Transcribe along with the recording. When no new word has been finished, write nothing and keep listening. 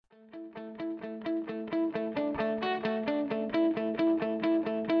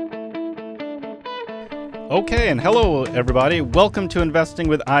Okay, and hello, everybody. Welcome to Investing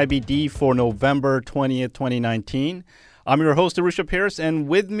with IBD for November 20th, 2019. I'm your host, Arusha Pierce, and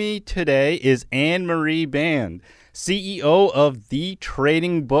with me today is Anne-Marie Band, CEO of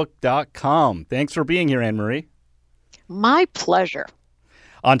TheTradingBook.com. Thanks for being here, Anne-Marie. My pleasure.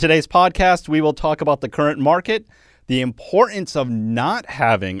 On today's podcast, we will talk about the current market, the importance of not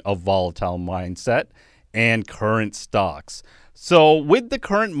having a volatile mindset, and current stocks. So with the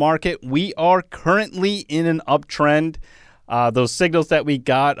current market, we are currently in an uptrend. Those signals that we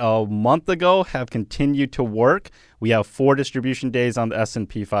got a month ago have continued to work. We have 4 distribution days on the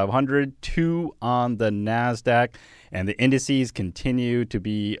S&P 500, 2 on the NASDAQ, and the indices continue to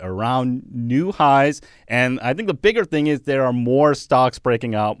be around new highs. And I think the bigger thing is there are more stocks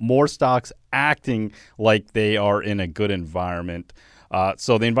breaking out, more stocks acting like they are in a good environment.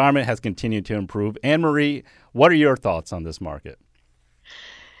 So the environment has continued to improve. Anne-Marie, what are your thoughts on this market?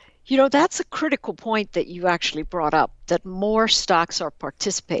 You know, that's a critical point that you actually brought up, that more stocks are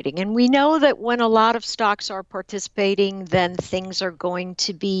participating. And we know that when a lot of stocks are participating, then things are going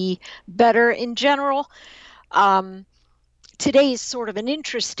to be better in general. Today is sort of an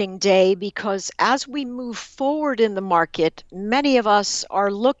interesting day because as we move forward in the market, many of us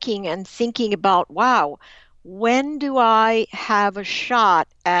are looking and thinking about, wow, when do I have a shot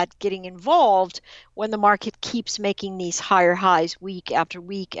at getting involved when the market keeps making these higher highs week after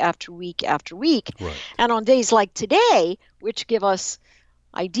week after week after week? Right. And on days like today, which give us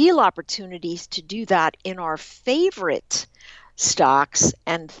ideal opportunities to do that in our favorite stocks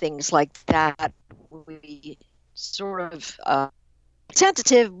and things like that, we sort of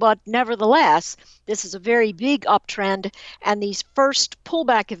tentative, but nevertheless, this is a very big uptrend. And these first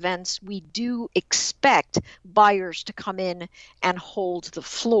pullback events, we do expect buyers to come in and hold the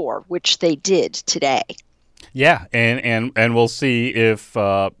floor, which they did today. Yeah, and we'll see if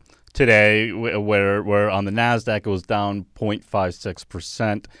today, where on the NASDAQ it was down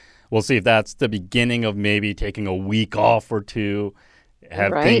 0.56%, we'll see if that's the beginning of maybe taking a week off or two,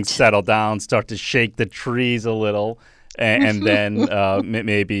 have things settle down, start to shake the trees a little. And then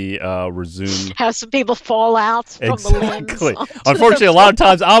maybe resume. Have some people fall out from the limbs. Unfortunately, a lot of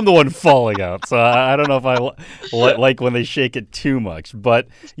times I'm the one falling out, so I don't know if I like when they shake it too much. But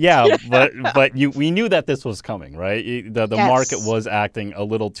we knew that this was coming, right? The Yes. market was acting a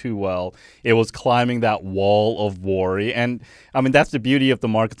little too well. It was climbing that wall of worry, and I mean that's the beauty of the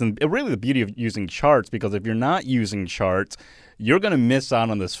markets, and really the beauty of using charts. Because if you're not using charts, you're going to miss out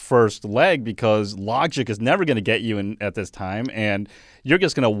on this first leg because logic is never going to get you in at this time. And you're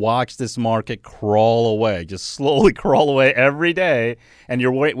just going to watch this market crawl away, just slowly crawl away every day. And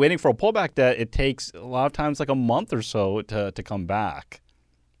you're waiting for a pullback that it takes a lot of times like a month or so to come back.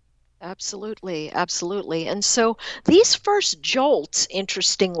 Absolutely, absolutely. And so these first jolts,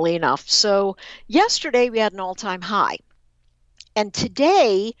 interestingly enough, so yesterday we had an all-time high. And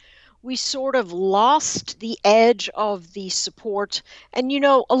today we sort of lost the edge of the support. And, you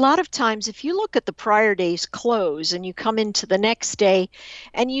know, a lot of times if you look at the prior day's close and you come into the next day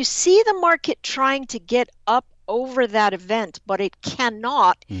and you see the market trying to get up over that event, but it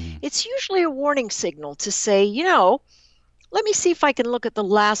cannot, it's usually a warning signal to say, you know, let me see if I can look at the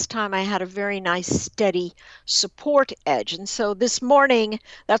last time I had a very nice steady support edge. And so this morning,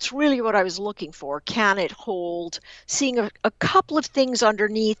 that's really what I was looking for. Can it hold? Seeing a couple of things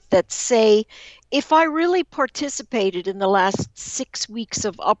underneath that say, if I really participated in the last 6 weeks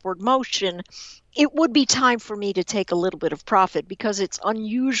of upward motion, it would be time for me to take a little bit of profit because it's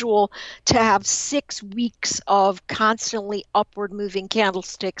unusual to have 6 weeks of constantly upward moving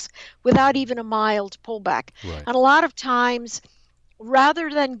candlesticks without even a mild pullback. Right. And a lot of times, rather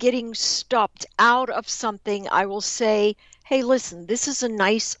than getting stopped out of something, I will say, hey, listen, this is a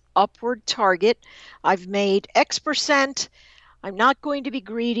nice upward target. I've made X percent. I'm not going to be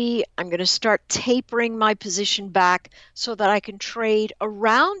greedy. I'm going to start tapering my position back so that I can trade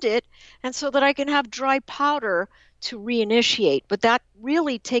around it and so that I can have dry powder to reinitiate. But that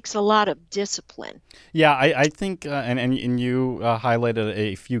really takes a lot of discipline. Yeah, I think, and you highlighted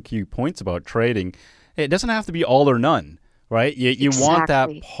a few key points about trading. It doesn't have to be all or none, right? You want that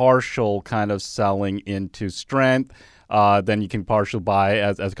partial kind of selling into strength. Then you can partially buy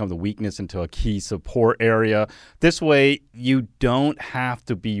as it comes to weakness into a key support area. This way, you don't have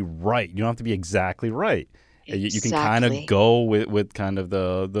to be right. You don't have to be exactly right. Exactly. You can kind of go with kind of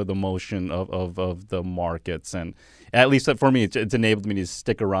the motion of the markets. And at least for me, it's enabled me to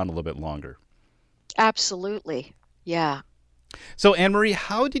stick around a little bit longer. Absolutely. Yeah. So, Anne Marie,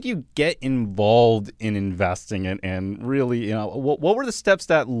 how did you get involved in investing and really, what were the steps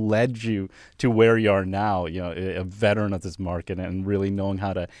that led you to where you are now, a veteran of this market and really knowing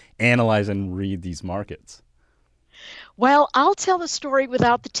how to analyze and read these markets? Well, I'll tell the story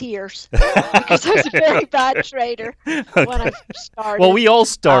without the tears because I was a very bad trader when I Okay. first started. Well, we all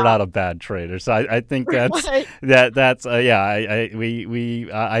start Uh, out a bad trader, so I think that's right. that's yeah.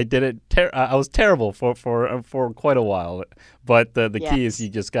 I did it. I was terrible for quite a while, but the key is Yes, you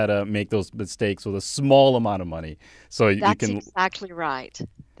just gotta make those mistakes with a small amount of money, so you that's can. exactly right.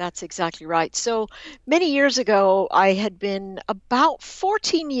 That's exactly right. So many years ago, I had been about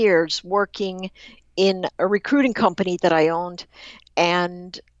 14 years working in a recruiting company that I owned,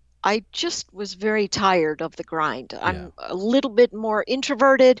 and I just was very tired of the grind. Yeah. I'm a little bit more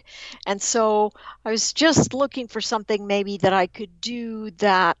introverted, and so I was just looking for something maybe that I could do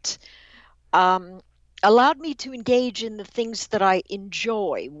that um, allowed me to engage in the things that I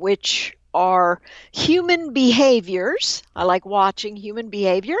enjoy, which are human behaviors. I like watching human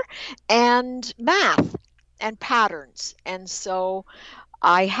behavior and math and patterns. And so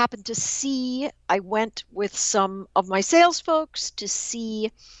I happened to see, I went with some of my sales folks to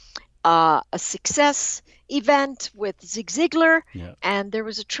see a success event with Zig Ziglar, Yeah. and there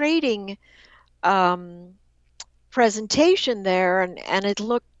was a trading um, presentation there, and it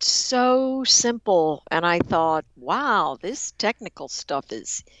looked so simple, and I thought, wow, this technical stuff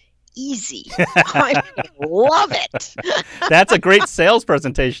is easy. I love it. That's a great sales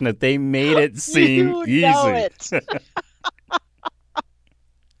presentation if they made it seem You know easy. it.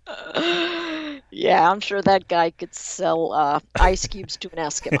 Yeah, I'm sure that guy could sell ice cubes to an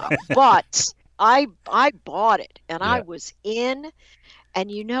Eskimo. But I bought it and I Yeah. was in,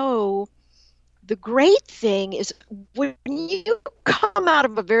 and the great thing is when you come out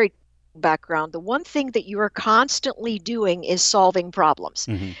of a very background, the one thing that you are constantly doing is solving problems.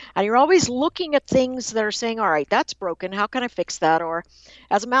 Hmm. And you're always looking at things that are saying, all right, that's broken. How can I fix that? Or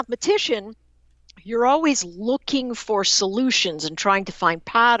as a mathematician, you're always looking for solutions and trying to find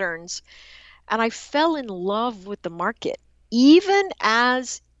patterns. And I fell in love with the market, even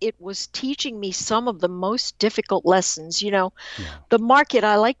as it was teaching me some of the most difficult lessons. Yeah. The market,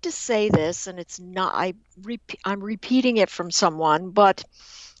 I like to say this, and it's not, I'm repeating it from someone, but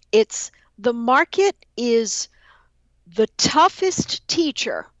it's the market is the toughest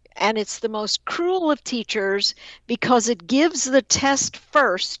teacher, and it's the most cruel of teachers because it gives the test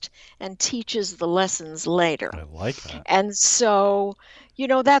first and teaches the lessons later. I like that. And so,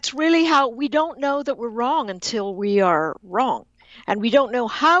 that's really how we don't know that we're wrong until we are wrong. And we don't know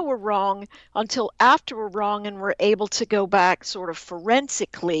how we're wrong until after we're wrong and we're able to go back sort of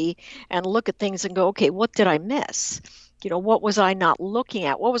forensically and look at things and go, okay, what did I miss? What was I not looking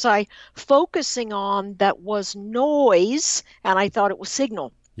at? What was I focusing on that was noise and I thought it was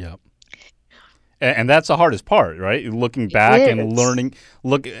signal? Yep. And that's the hardest part, right? Looking It back and is. learning,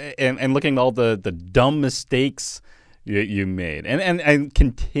 and looking at all the dumb mistakes you made and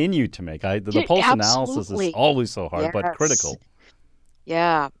continue to make. The post analysis is Absolutely. always so hard, but Yes. critical.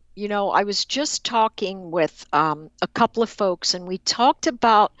 Yeah. I was just talking with a couple of folks, and we talked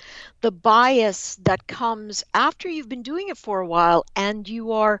about the bias that comes after you've been doing it for a while and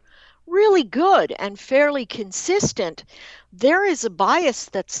you are really good and fairly consistent. There is a bias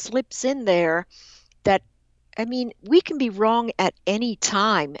that slips in there that, I mean, we can be wrong at any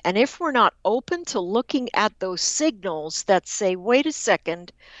time. And if we're not open to looking at those signals that say, wait a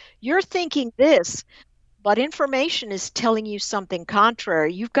second, you're thinking this, but information is telling you something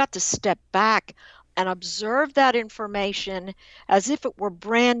contrary. You've got to step back and observe that information as if it were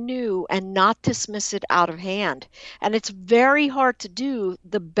brand new and not dismiss it out of hand. And it's very hard to do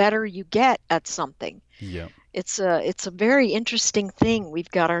the better you get at something. Yeah. It's a very interesting thing we've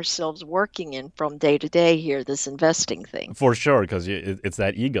got ourselves working in from day to day here, this investing thing. For sure, because it's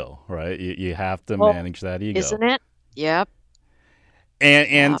that ego, right? You have to Well, manage that ego. isn't it? Yep.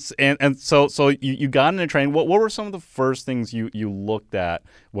 And Yeah. so you got into training. What were some of the first things you looked at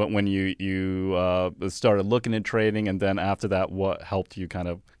when you started looking at trading, and then after that, what helped you kind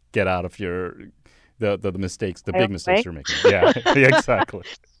of get out of the mistakes, the big mistakes Okay. you're making? Yeah, exactly.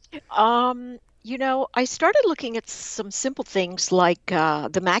 I started looking at some simple things like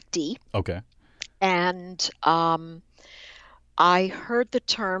the MACD, Okay, and I heard the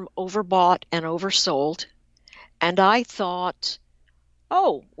term overbought and oversold, and I thought,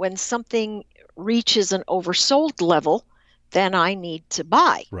 oh, when something reaches an oversold level, then I need to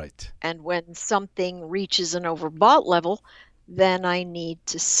buy. right. And when something reaches an overbought level, then I need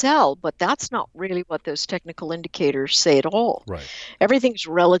to sell. But that's not really what those technical indicators say at all. Right. Everything's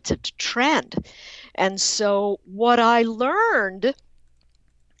relative to trend. And so what I learned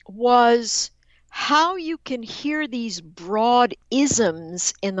was how you can hear these broad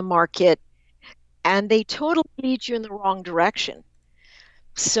isms in the market and they totally lead you in the wrong direction.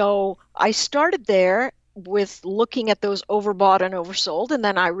 So I started there with looking at those overbought and oversold, and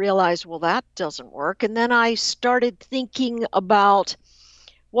then I realized, well, that doesn't work. And then I started thinking about,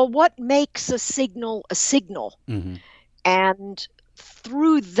 well, what makes a signal a signal? Mm-hmm. And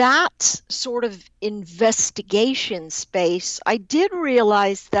through that sort of investigation space, I did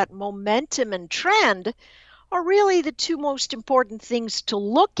realize that momentum and trend are really the two most important things to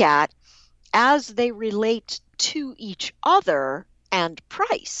look at as they relate to each other and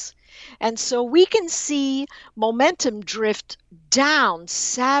price. And so we can see momentum drift down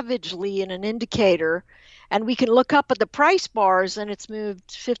savagely in an indicator, and we can look up at the price bars and it's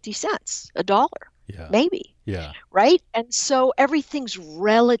moved 50 cents, a dollar, maybe. Yeah. Right? And so everything's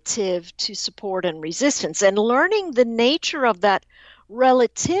relative to support and resistance. And learning the nature of that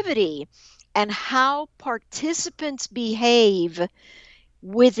relativity and how participants behave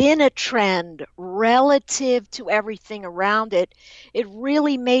within a trend relative to everything around it, it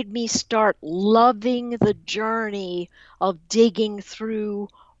really made me start loving the journey of digging through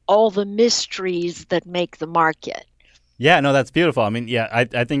all the mysteries that make the market. Yeah, no, that's beautiful. I mean, yeah,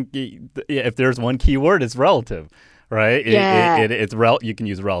 I think if there's one key word, it's relative, right? Yeah. You can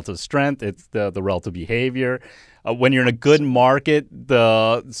use relative strength. It's the relative behavior. When you're in a good market,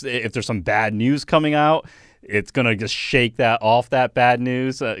 if there's some bad news coming out, it's going to just shake that off, that bad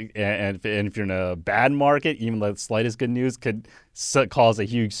news. And if you're in a bad market, even the slightest good news could cause a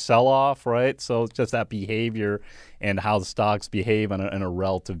huge sell-off, right? So it's just that behavior and how the stocks behave on a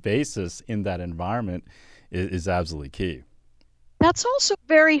relative basis in that environment is absolutely key. That's also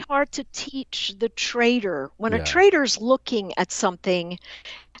very hard to teach the trader. When a trader's looking at something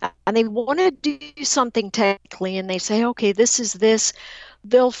and they want to do something technically and they say, okay, this is this,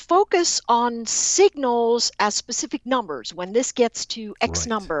 they'll focus on signals as specific numbers. When this gets to X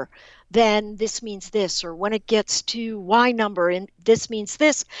number, then this means this, or when it gets to Y number, and this means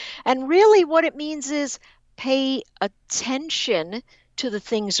this. And really what it means is pay attention to the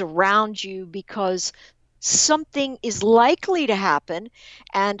things around you because something is likely to happen.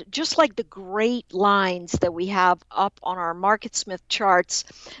 And just like the great lines that we have up on our MarketSmith charts,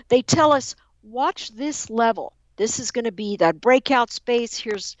 they tell us, watch this level. This is going to be that breakout space.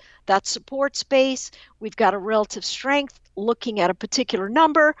 Here's that support space. We've got a relative strength looking at a particular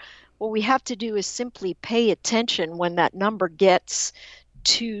number. What we have to do is simply pay attention when that number gets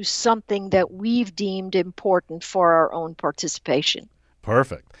to something that we've deemed important for our own participation.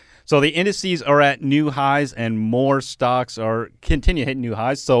 Perfect. So the indices are at new highs and more stocks continue hitting new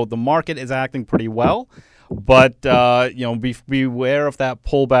highs. So the market is acting pretty well. But, beware of that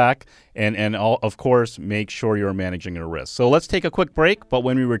pullback and of course, make sure you're managing your risk. So let's take a quick break. But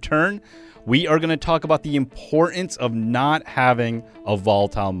when we return, we are going to talk about the importance of not having a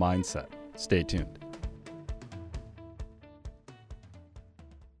volatile mindset. Stay tuned.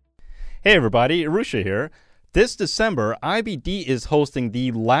 Hey, everybody. Arusha here. This December, IBD is hosting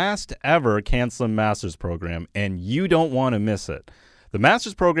the last ever Cancelim Masters program, and you don't want to miss it. The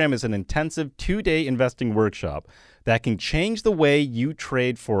Masters program is an intensive 2-day investing workshop that can change the way you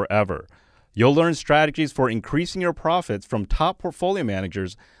trade forever. You'll learn strategies for increasing your profits from top portfolio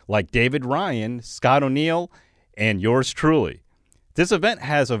managers like David Ryan, Scott O'Neill, and yours truly. This event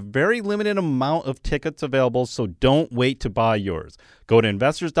has a very limited amount of tickets available, so don't wait to buy yours. Go to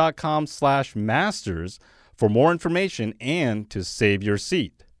investors.com/masters for more information and to save your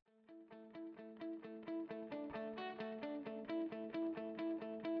seat.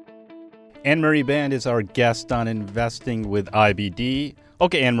 Anne-Marie Band is our guest on Investing with IBD.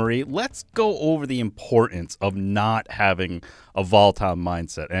 Okay, Anne-Marie, let's go over the importance of not having a volatile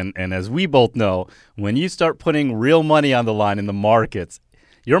mindset. And as we both know, when you start putting real money on the line in the markets,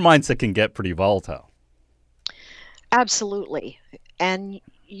 your mindset can get pretty volatile. Absolutely. And,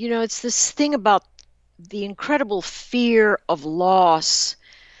 it's this thing about the incredible fear of loss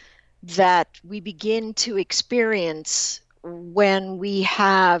that we begin to experience when we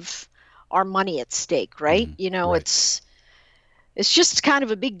have our money at stake, right? Right. It's just kind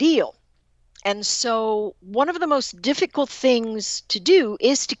of a big deal. And so one of the most difficult things to do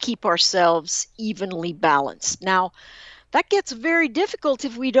is to keep ourselves evenly balanced. Now, that gets very difficult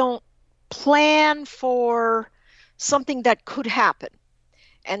if we don't plan for something that could happen.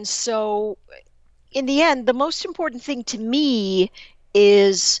 And so in the end, the most important thing to me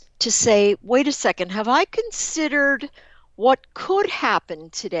is to say, wait a second, have I considered what could happen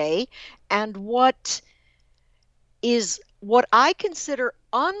today and what I consider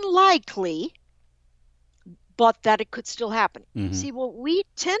unlikely, but that it could still happen. Mm-hmm. See, what we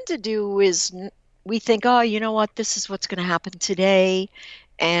tend to do is we think, oh, you know what, this is what's going to happen today,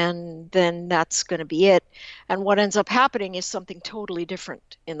 and then that's going to be it. And what ends up happening is something totally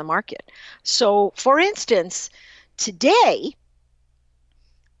different in the market. So, for instance, today,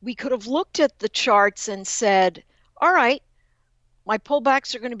 we could have looked at the charts and said, all right, my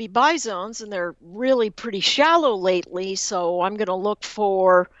pullbacks are going to be buy zones, and they're really pretty shallow lately, so I'm going to look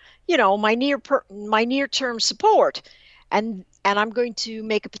for, my near-term support, and I'm going to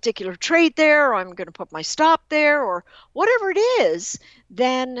make a particular trade there, or I'm going to put my stop there, or whatever it is.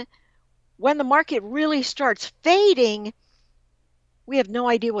 Then when the market really starts fading, we have no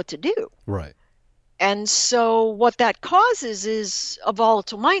idea what to do. Right. And so what that causes is a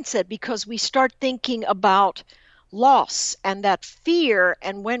volatile mindset, because we start thinking about loss and that fear.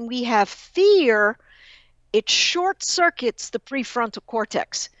 And when we have fear, it short circuits the prefrontal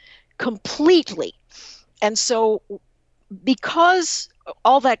cortex completely. And so because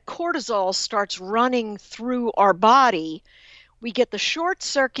all that cortisol starts running through our body, we get the short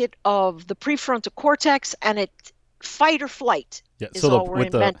circuit of the prefrontal cortex, and it fight or flight is all we're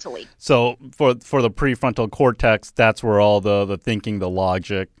in mentally. So for the prefrontal cortex, that's where all the thinking, the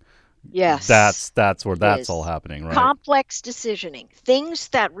logic, yes, that's where that's all happening, right? Complex decisioning, things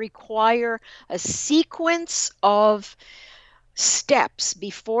that require a sequence of steps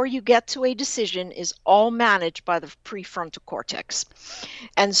before you get to a decision is all managed by the prefrontal cortex.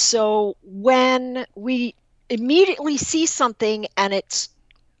 And so when we immediately see something and it's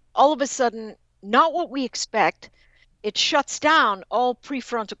all of a sudden not what we expect, it shuts down all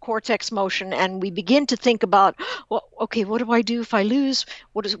prefrontal cortex motion, and we begin to think about, well, okay, what do I do if I lose?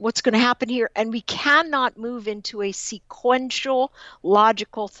 What's going to happen here? And we cannot move into a sequential,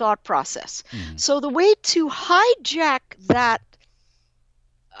 logical thought process. Mm-hmm. So the way to hijack that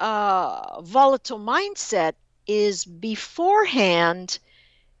volatile mindset is beforehand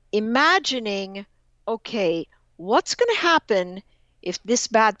imagining, okay, what's going to happen if this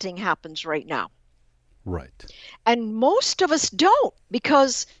bad thing happens right now? Right. And most of us don't,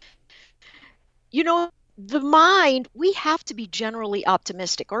 because, the mind, we have to be generally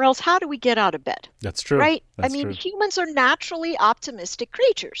optimistic, or else how do we get out of bed? That's true. Right? That's true. True. Humans are naturally optimistic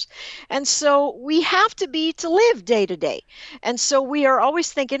creatures. And so we have to be to live day to day. And so we are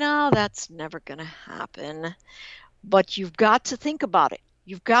always thinking, oh, that's never going to happen. But you've got to think about it.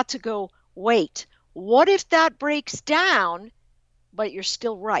 You've got to go, wait, what if that breaks down, but you're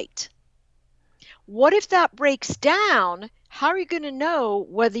still right? What if that breaks down? How are you going to know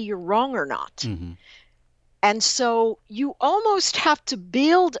whether you're wrong or not? Mm-hmm. And so you almost have to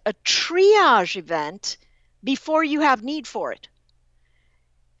build a triage event before you have need for it.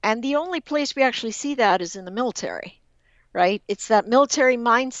 And the only place we actually see that is in the military, right? It's that military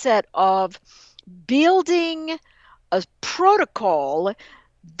mindset of building a protocol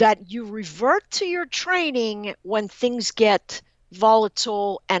that you revert to your training when things get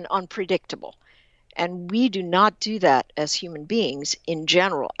volatile and unpredictable. And we do not do that as human beings in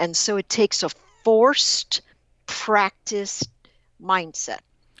general. And so it takes a forced, practiced mindset.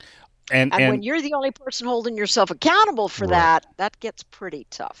 And when you're the only person holding yourself accountable for that gets pretty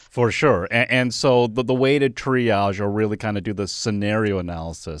tough. For sure. And so the way to triage, or really kind of do the scenario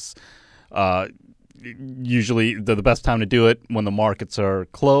analysis, usually the best time to do it when the markets are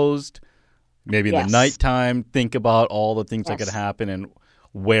closed, maybe in the nighttime, think about all the things that could happen and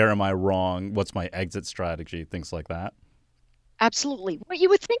where am I wrong? What's my exit strategy? Things like that. Absolutely. What you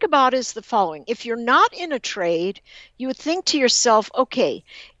would think about is the following. If you're not in a trade, you would think to yourself, okay,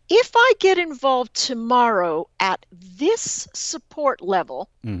 if I get involved tomorrow at this support level,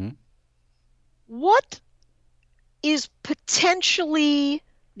 mm-hmm. what is potentially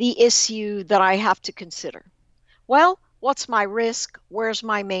the issue that I have to consider? Well, what's my risk? Where's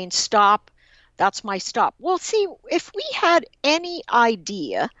my main stop? That's my stop. Well, see, if we had any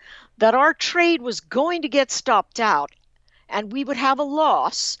idea that our trade was going to get stopped out and we would have a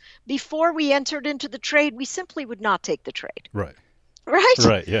loss before we entered into the trade, we simply would not take the trade. Right. Right?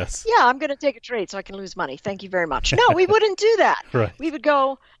 Right, yes. Yeah, I'm going to take a trade so I can lose money. Thank you very much. No, we wouldn't do that. Right. We would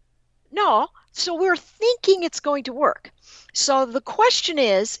go, no. So we're thinking it's going to work. So the question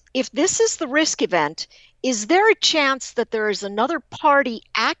is, if this is the risk event, is there a chance that there is another party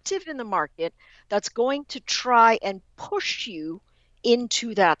active in the market that's going to try and push you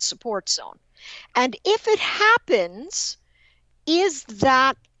into that support zone? And if it happens, is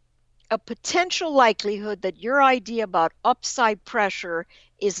that a potential likelihood that your idea about upside pressure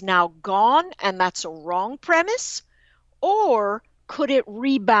is now gone and that's a wrong premise? or could it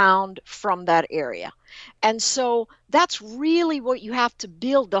rebound from that area? And so that's really what you have to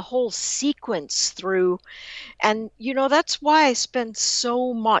build the whole sequence through. And, that's why I spend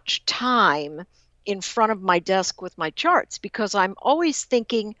so much time in front of my desk with my charts, because I'm always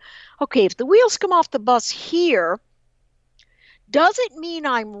thinking, okay, if the wheels come off the bus here, does it mean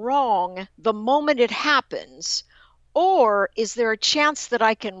I'm wrong the moment it happens? Or is there a chance that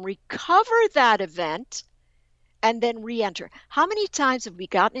I can recover that event and then re-enter? How many times have we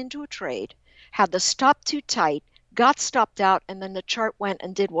gotten into a trade, had the stop too tight, got stopped out, and then the chart went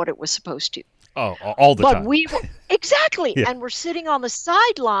and did what it was supposed to? Oh, all the time. Exactly. Yeah. And we're sitting on the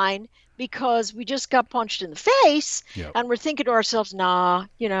sideline because we just got punched in the face. Yep. And we're thinking to ourselves, nah,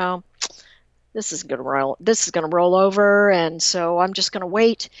 this is going to roll over. And so I'm just going to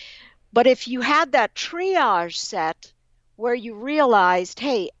wait. But if you had that triage set where you realized,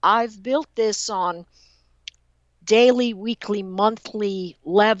 hey, I've built this on daily, weekly, monthly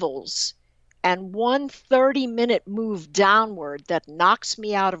levels, and one 30-minute move downward that knocks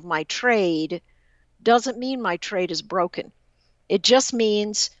me out of my trade doesn't mean my trade is broken. It just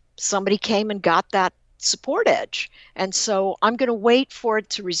means somebody came and got that support edge. And so I'm going to wait for it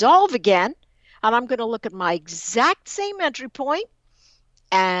to resolve again, and I'm going to look at my exact same entry point,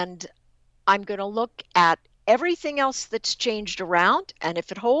 and I'm going to look at everything else that's changed around, and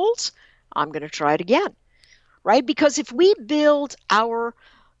if it holds, I'm going to try it again. Right? Because if we build our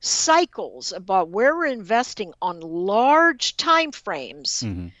cycles about where we're investing on large time frames,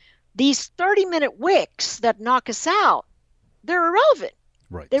 these 30-minute wicks that knock us out, they're irrelevant.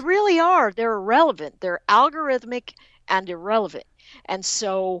 Right. They really are. They're irrelevant. They're algorithmic and irrelevant. And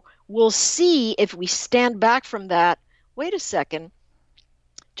so we'll see if we stand back from that, wait a second,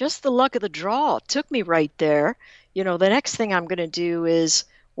 just the luck of the draw took me right there. The next thing I'm going to do is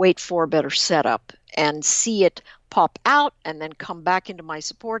wait for a better setup and see it pop out and then come back into my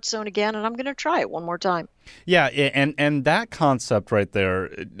support zone again, and I'm going to try it one more time. Yeah, and that concept right there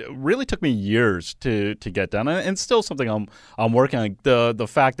really took me years to get done, and still something I'm working on. The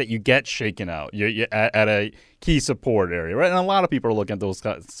fact that you get shaken out you at a key support area, right? And a lot of people are looking at those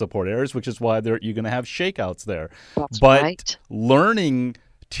support areas, which is why you're going to have shakeouts there. That's but right. Learning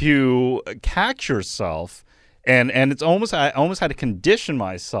to catch yourself. And it's I almost had to condition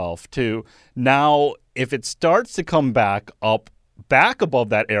myself to now, if it starts to come back above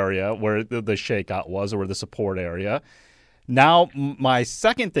that area where the shakeout was, or where the support area, now my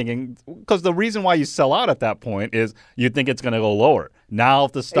second thinking, because the reason why you sell out at that point is you think it's going to go lower. Now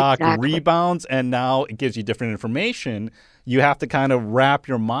if the stock rebounds and now it gives you different information, you have to kind of wrap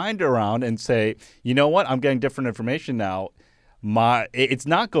your mind around and say, you know what, I'm getting different information now. It's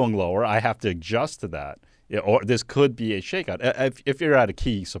not going lower. I have to adjust to that. Or this could be a shakeout if you're at a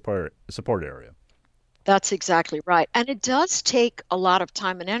key support area. That's exactly right. And it does take a lot of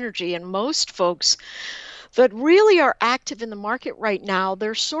time and energy. And most folks that really are active in the market right now,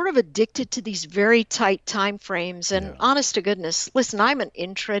 they're sort of addicted to these very tight time frames. And honest to goodness, listen, I'm an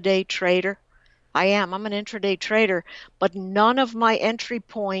intraday trader. I'm an intraday trader, but none of my entry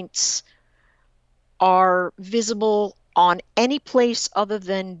points are visible on any place other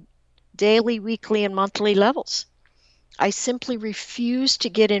than daily, weekly, and monthly levels. I simply refuse to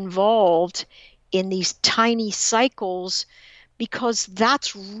get involved in these tiny cycles because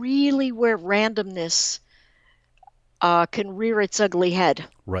that's really where randomness can rear its ugly head.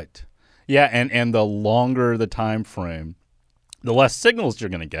 Right. Yeah, and the longer the time frame, the less signals you're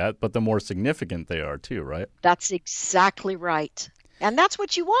going to get, but the more significant they are too, right? That's exactly right. And that's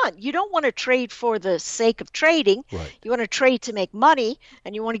what you want. You don't want to trade for the sake of trading. Right. You want to trade to make money,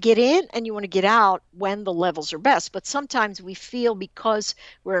 and you want to get in and you want to get out when the levels are best. But sometimes we feel because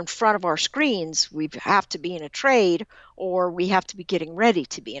we're in front of our screens, we have to be in a trade, or we have to be getting ready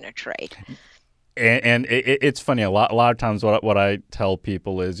to be in a trade. And it's funny. A lot of times what I tell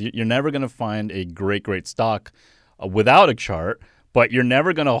people is you're never going to find a great stock without a chart, but you're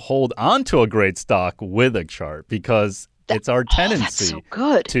never going to hold on to a great stock with a chart, because it's our tendency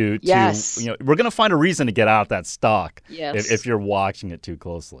to we're going to find a reason to get out of that stock if you're watching it too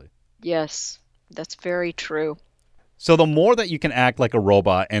closely. Yes, that's very true. So the more that you can act like a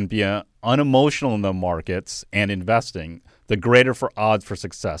robot and be unemotional in the markets and investing, the greater for odds for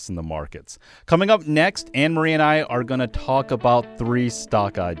success in the markets. Coming up next, Anne-Marie and I are going to talk about 3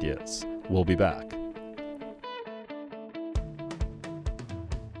 stock ideas. We'll be back.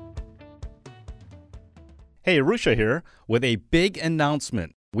 Hey, Arusha here with a big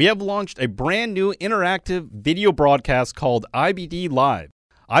announcement. We have launched a brand new interactive video broadcast called IBD Live.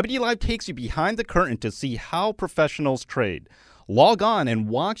 IBD Live takes you behind the curtain to see how professionals trade. Log on and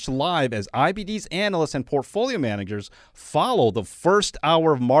watch live as IBD's analysts and portfolio managers follow the first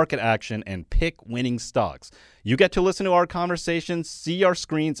hour of market action and pick winning stocks. You get to listen to our conversations, see our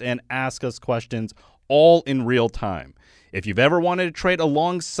screens, and ask us questions all in real time. If you've ever wanted to trade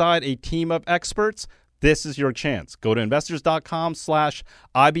alongside a team of experts, this is your chance. Go to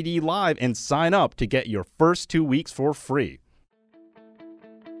investors.com/IBD Live and sign up to get your first 2 weeks for free.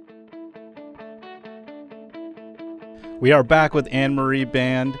 We are back with Anne-Marie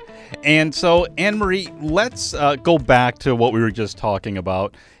Band. And so, Anne-Marie, let's go back to what we were just talking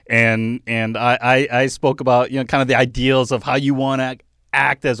about. And I spoke about, kind of the ideals of how you want to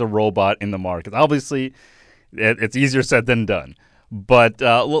act as a robot in the market. Obviously, it's easier said than done. But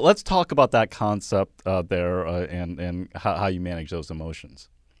let's talk about that concept there and how you manage those emotions.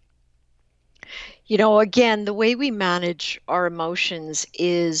 Again, the way we manage our emotions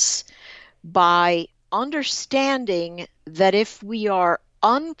is by understanding that if we are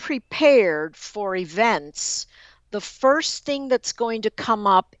unprepared for events, the first thing that's going to come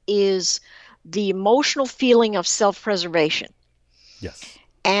up is the emotional feeling of self-preservation. Yes.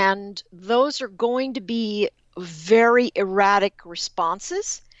 And those are going to be very erratic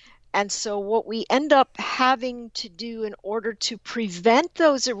responses. And so what we end up having to do in order to prevent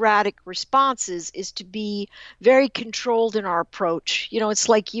those erratic responses is to be very controlled in our approach. It's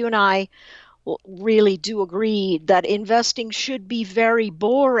like you and I really do agree that investing should be very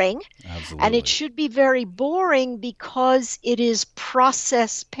boring. Absolutely. And it should be very boring because it is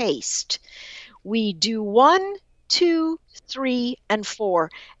process paced. We do 1, 2, 3, and 4.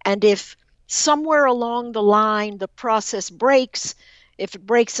 And if somewhere along the line the process breaks, if it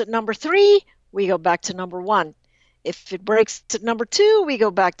breaks at number 3, we go back to number 1. If it breaks at number 2, we go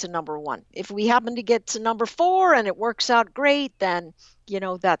back to number 1. If we happen to get to number 4 and it works out great, then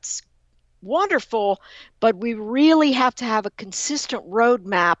that's wonderful, but we really have to have a consistent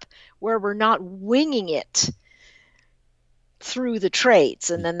roadmap where we're not winging it through the trades.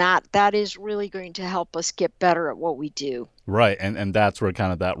 And then that is really going to help us get better at what we do. Right. And that's where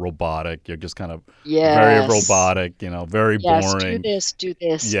kind of that robotic, you're just kind of Yes. very robotic, very Yes, boring. do this, do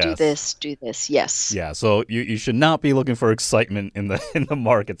this, Yes. do this, do this. Yes. Yeah. So you should not be looking for excitement in the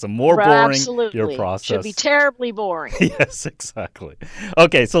markets. The more boring Absolutely. your process. Should be terribly boring. Yes, exactly.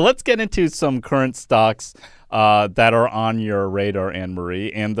 Okay, so let's get into some current stocks that are on your radar,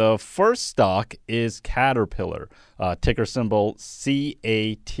 Anne-Marie. And the first stock is Caterpillar, ticker symbol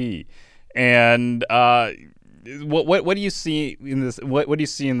CAT. And what do you see in this? What do you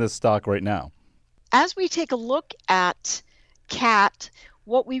see in this stock right now? As we take a look at CAT,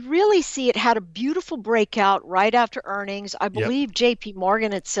 what we really see, it had a beautiful breakout right after earnings. I believe JP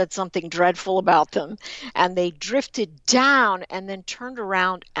Morgan had said something dreadful about them, and they drifted down and then turned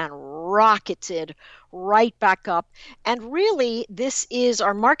around and rocketed right back up. And really, this is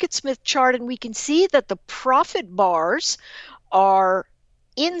our MarketSmith chart, and we can see that the profit bars are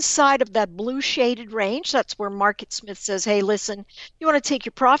inside of that blue shaded range. That's where MarketSmith says, hey, listen, you want to take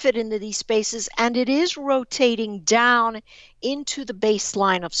your profit into these spaces, and it is rotating down into the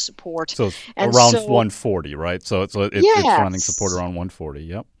baseline of support. So it's around 140, right? So it's finding support around 140.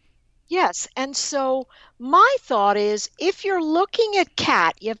 Yep. Yes. And so my thought is, if you're looking at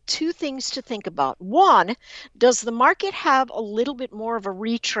CAT, you have two things to think about. One, does the market have a little bit more of a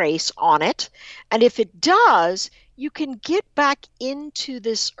retrace on it? And if it does, you can get back into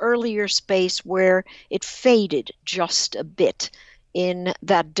this earlier space where it faded just a bit in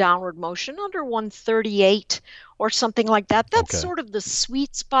that downward motion under 138 or something like that. That's sort of the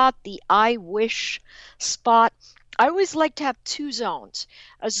sweet spot, the I wish spot. I always like to have two zones.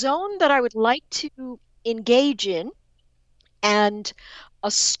 A zone that I would like to engage in and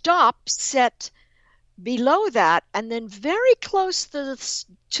a stop set below that, and then very close to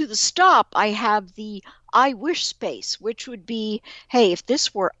the stop, I have the I wish space, which would be, hey, if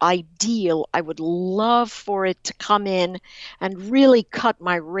this were ideal, I would love for it to come in and really cut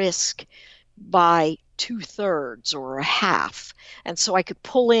my risk by 2/3 or a half. And so I could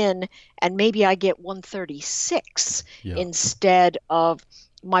pull in and maybe I get 136 instead of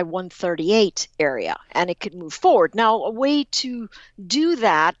my 138 area, and it could move forward. Now, a way to do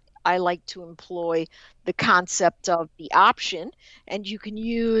that, I like to employ the concept of the option, and you can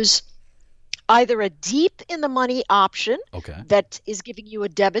use either a deep in the money option that is giving you a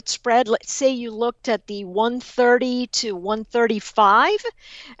debit spread. Let's say you looked at the 130 to 135,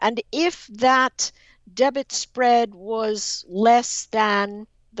 and if that debit spread was less than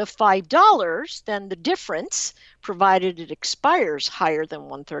the $5, then the difference, provided it expires higher than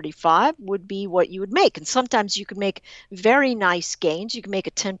 135, would be what you would make. And sometimes you can make very nice gains. You can make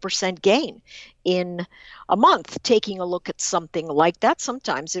a 10% gain in a month taking a look at something like that.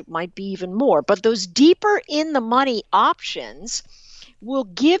 Sometimes it might be even more. But those deeper in the money options will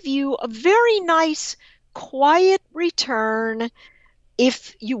give you a very nice, quiet return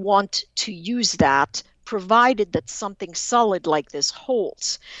if you want to use that, provided that something solid like this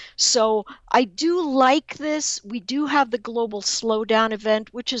holds. So I do like this. We do have the global slowdown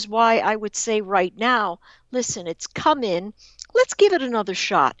event, which is why I would say right now, listen, it's come in. Let's give it another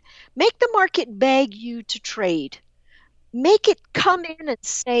shot. Make the market beg you to trade. Make it come in and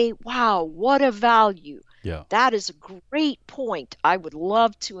say, wow, what a value. Yeah. That is a great point. I would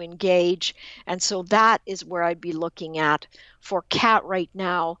love to engage. And so that is where I'd be looking at for CAT right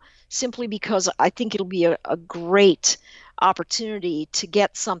now, simply because I think it'll be a great opportunity to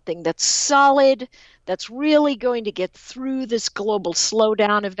get something that's solid, that's really going to get through this global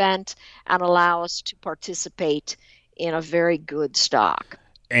slowdown event and allow us to participate in a very good stock.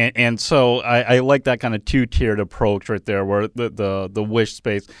 And so I like that kind of two-tiered approach right there, where the wish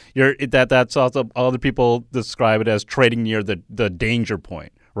space, that's also, other people describe it as trading near the danger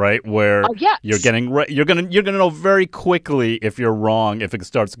point, right? Where yes. you're gonna know very quickly if you're wrong if it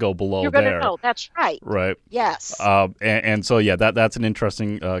starts to go below you're there. You're gonna know. That's right. Right. Yes. And so that's an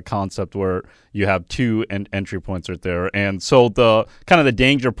interesting concept where you have two entry points right there. And so the kind of the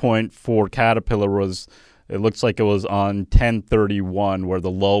danger point for Caterpillar was, it looks like it was on 1031, where the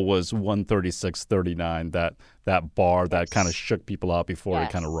low was 136.39. That bar that kind of shook people out before it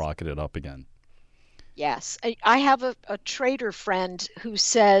kind of rocketed up again. Yes. I have a trader friend who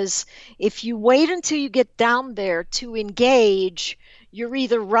says if you wait until you get down there to engage, you're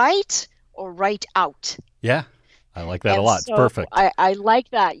either right or right out. Yeah, I like that a lot. So it's perfect. I like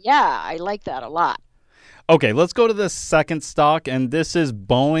that. Yeah, I like that a lot. Okay, let's go to the second stock, and this is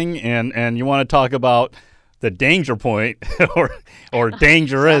Boeing, and you want to talk about the danger point or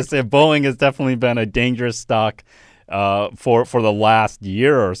dangerous. Exactly. Boeing has definitely been a dangerous stock for the last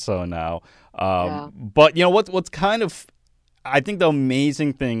year or so now. But you know what's kind of, I think the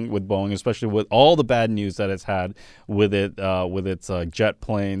amazing thing with Boeing, especially with all the bad news that it's had with its jet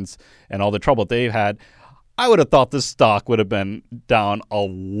planes and all the trouble they've had, I would have thought this stock would have been down a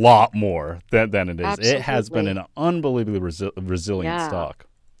lot more than it is. Absolutely. It has been an unbelievably resilient stock.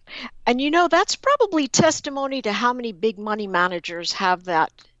 And that's probably testimony to how many big money managers have that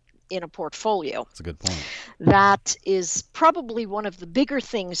in a portfolio. That's a good point. That is probably one of the bigger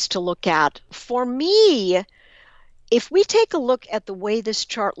things to look at. For me, if we take a look at the way this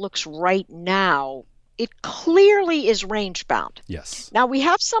chart looks right now, it clearly is range bound. Yes. Now we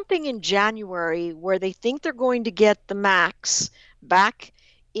have something in January where they think they're going to get the MAX back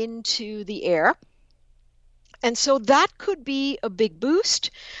into the air. And so that could be a big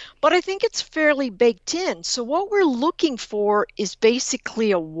boost, but I think it's fairly baked in. So what we're looking for is basically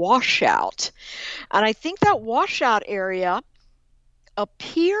a washout. And I think that washout area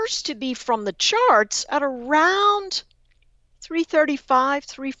appears to be, from the charts, at around 335,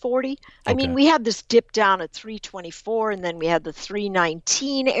 340. I mean, we had this dip down at 324, and then we had the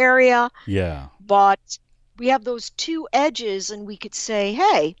 319 area. Yeah. But we have those two edges, and we could say,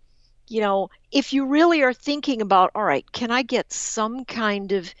 hey, if you really are thinking about, all right, can I get some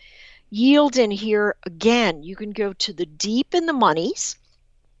kind of yield in here? Again, you can go to the deep in the monies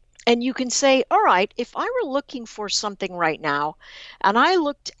and you can say, all right, if I were looking for something right now and I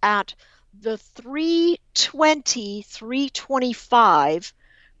looked at the 320, 325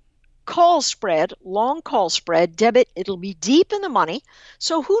 call spread, long call spread, debit, it'll be deep in the money.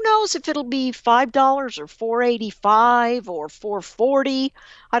 So who knows if it'll be $5 or $4.85 or $4.40.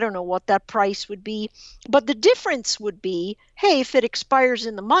 I don't know what that price would be. But the difference would be, hey, if it expires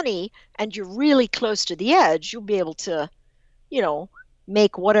in the money and you're really close to the edge, you'll be able to,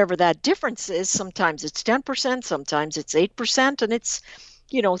 make whatever that difference is. Sometimes it's 10%, sometimes it's 8%, and it's,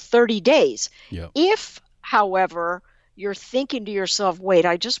 30 days. Yep. If, however, you're thinking to yourself, wait,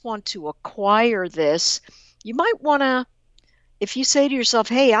 I just want to acquire this, you might want to, if you say to yourself,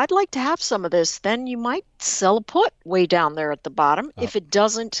 hey, I'd like to have some of this, then you might sell a put way down there at the bottom. If it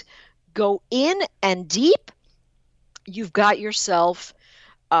doesn't go in and deep, you've got yourself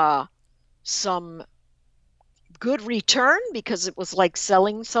some good return because it was like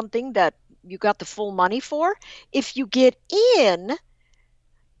selling something that you got the full money for. If you get in,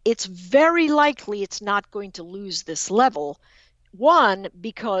 it's very likely it's not going to lose this level. One,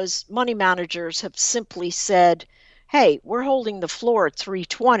 because money managers have simply said, hey, we're holding the floor at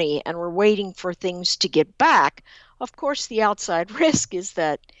 320 and we're waiting for things to get back. Of course, the outside risk is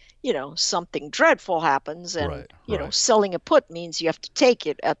that, something dreadful happens and, Right, right, selling a put means you have to take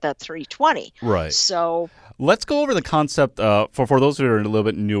it at that 320. right. So, Let's go over the concept for those who are a little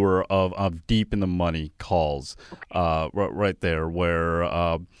bit newer of deep in the money calls, right there,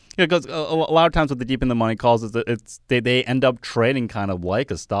 where because a lot of times with the deep in the money calls is that they end up trading kind of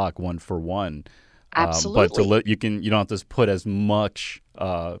like a stock 1-for-1, but absolutely. you don't have to put as much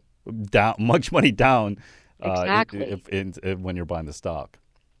much money down Exactly. when you're buying the stock.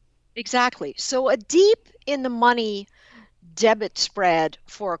 Exactly. So a deep in the money debit spread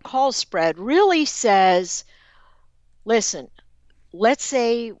for a call spread really says, listen, let's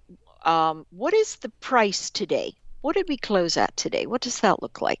say, what is the price today? What did we close at today? What does that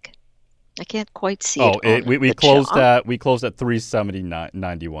look like? I can't quite see it Oh, on we the closed chart. at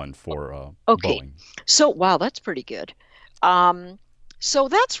 370.91 for Okay. Boeing. So, wow, that's pretty good. Um, so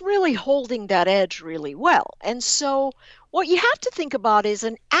that's really holding that edge really well. And so what you have to think about is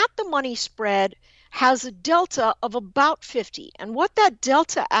an at the money spread has a delta of about 50. And what that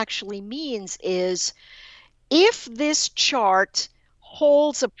delta actually means is if this chart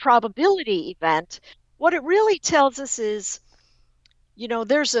holds a probability event, what it really tells us is,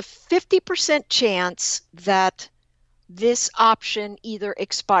 there's a 50% chance that this option either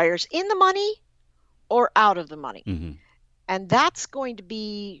expires in the money or out of the money. Mm-hmm. And that's going to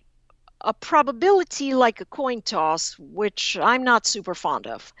be a probability like a coin toss, which I'm not super fond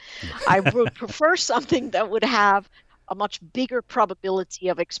of. I would prefer something that would have a much bigger probability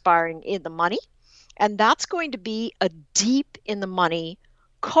of expiring in the money. And that's going to be a deep in the money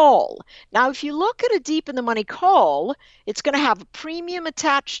call. Now, if you look at a deep in the money call, it's going to have a premium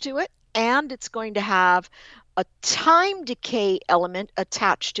attached to it, and it's going to have a time decay element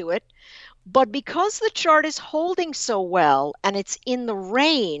attached to it. But because the chart is holding so well and it's in the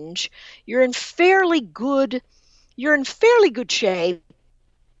range, you're in fairly good shape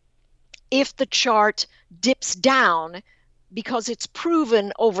if the chart dips down because it's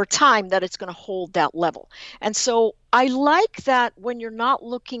proven over time that it's going to hold that level. And so I like that when you're not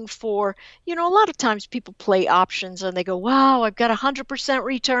looking for, a lot of times people play options and they go, wow, I've got 100%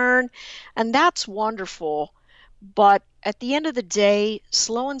 return. And that's wonderful. But at the end of the day,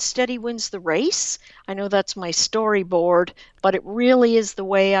 slow and steady wins the race. I know that's my storyboard, but it really is the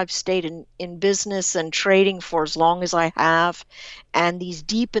way I've stayed in business and trading for as long as I have. And these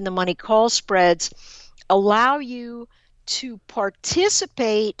deep in the money call spreads allow you to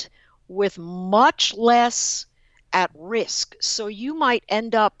participate with much less at risk. So you might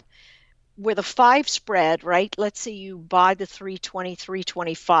end up with a 5 spread, right? Let's say you buy the 320,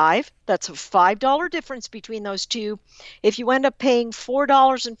 325. That's a $5 difference between those two. If you end up paying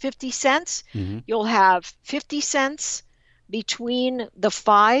 $4.50, Mm-hmm. you'll have 50 cents between the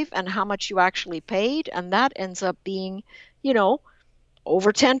 5 and how much you actually paid. And that ends up being,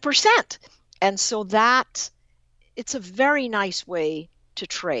 over 10%. And so it's a very nice way to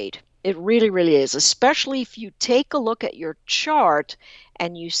trade. It really, really is, especially if you take a look at your chart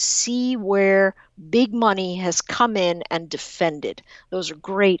and you see where big money has come in and defended. Those are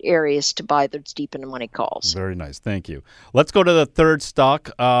great areas to buy those deep in the money calls. Very nice. Thank you. Let's go to the third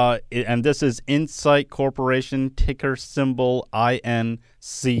stock, and this is Insight Corporation, ticker symbol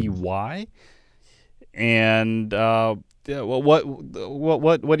INCY. And what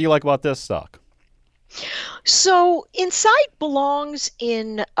do you like about this stock? So Insight belongs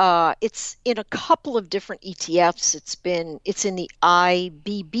in it's in a couple of different ETFs. It's in the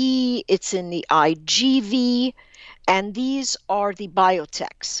IBB, it's in the IGV, and these are the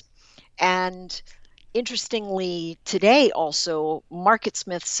biotechs. And interestingly, today also,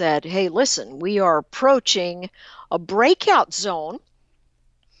 MarketSmith said, hey, listen, we are approaching a breakout zone.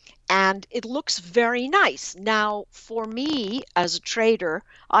 And it looks very nice. Now, for me as a trader,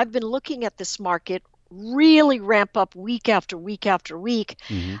 I've been looking at this market really ramp up week after week after week.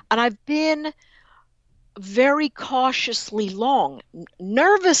 Mm-hmm. And I've been very cautiously long,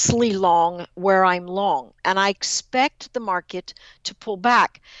 nervously long where I'm long. And I expect the market to pull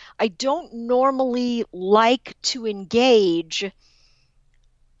back. I don't normally like to engage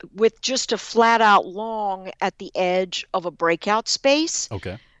with just a flat out long at the edge of a breakout space.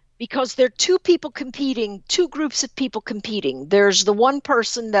 Okay. Because there are two groups of people competing. There's the one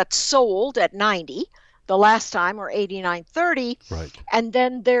person that sold at 90, the last time, or 89.30. Right. And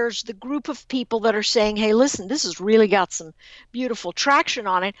then there's the group of people that are saying, hey, listen, this has really got some beautiful traction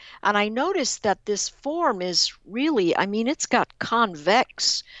on it. And I noticed that this form is really, it's got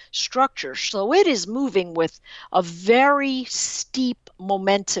convex structure. So it is moving with a very steep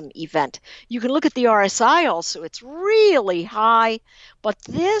momentum event. You can look at the RSI also. It's really high, but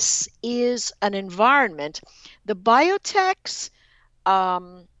this is an environment. The biotechs,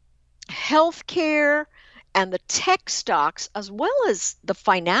 healthcare, and the tech stocks, as well as the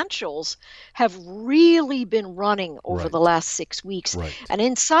financials, have really been running over the last 6 weeks. Right. And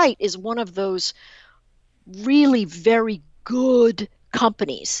Insight is one of those really very good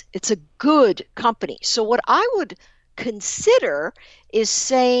companies. It's a good company. So what I would consider is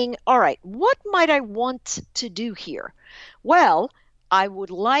saying, all right, what might I want to do here? Well, I would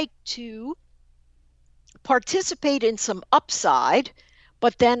like to participate in some upside,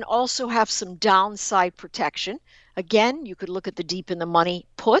 but then also have some downside protection. Again, you could look at the deep in the money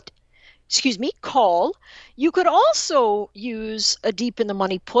call. You could also use a deep in the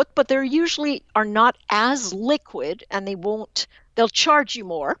money put, but they usually are not as liquid, and they'll charge you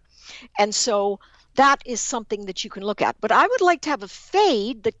more. And so that is something that you can look at. But I would like to have a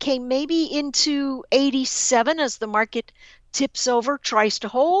fade that came maybe into 87 as the market tips over, tries to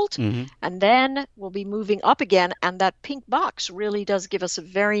hold, and then we'll be moving up again. And that pink box really does give us a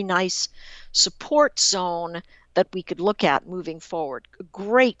very nice support zone that we could look at moving forward. A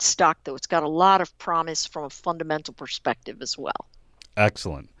great stock, though. It's got a lot of promise from a fundamental perspective as well.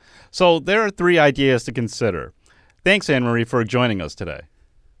 Excellent. So there are 3 ideas to consider. Thanks, Anne-Marie, for joining us today.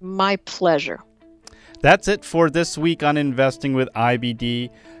 My pleasure. That's it for this week on Investing with IBD.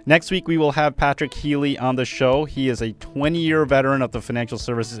 Next week, we will have Patrick Healy on the show. He is a 20-year veteran of the financial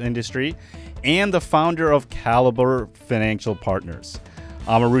services industry and the founder of Caliber Financial Partners.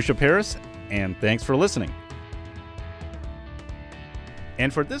 I'm Arusha Paris, and thanks for listening.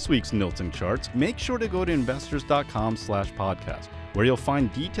 And for this week's notes and charts, make sure to go to investors.com/podcast, where you'll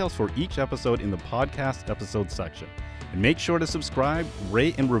find details for each episode in the podcast episode section. And make sure to subscribe,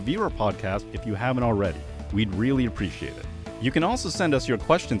 rate, and review our podcast if you haven't already. We'd really appreciate it. You can also send us your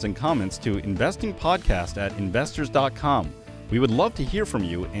questions and comments to investingpodcast@investors.com. We would love to hear from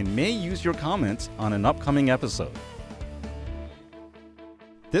you and may use your comments on an upcoming episode.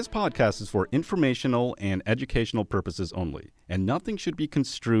 This podcast is for informational and educational purposes only, and nothing should be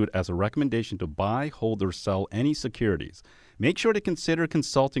construed as a recommendation to buy, hold, or sell any securities. Make sure to consider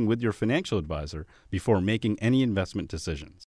consulting with your financial advisor before making any investment decisions.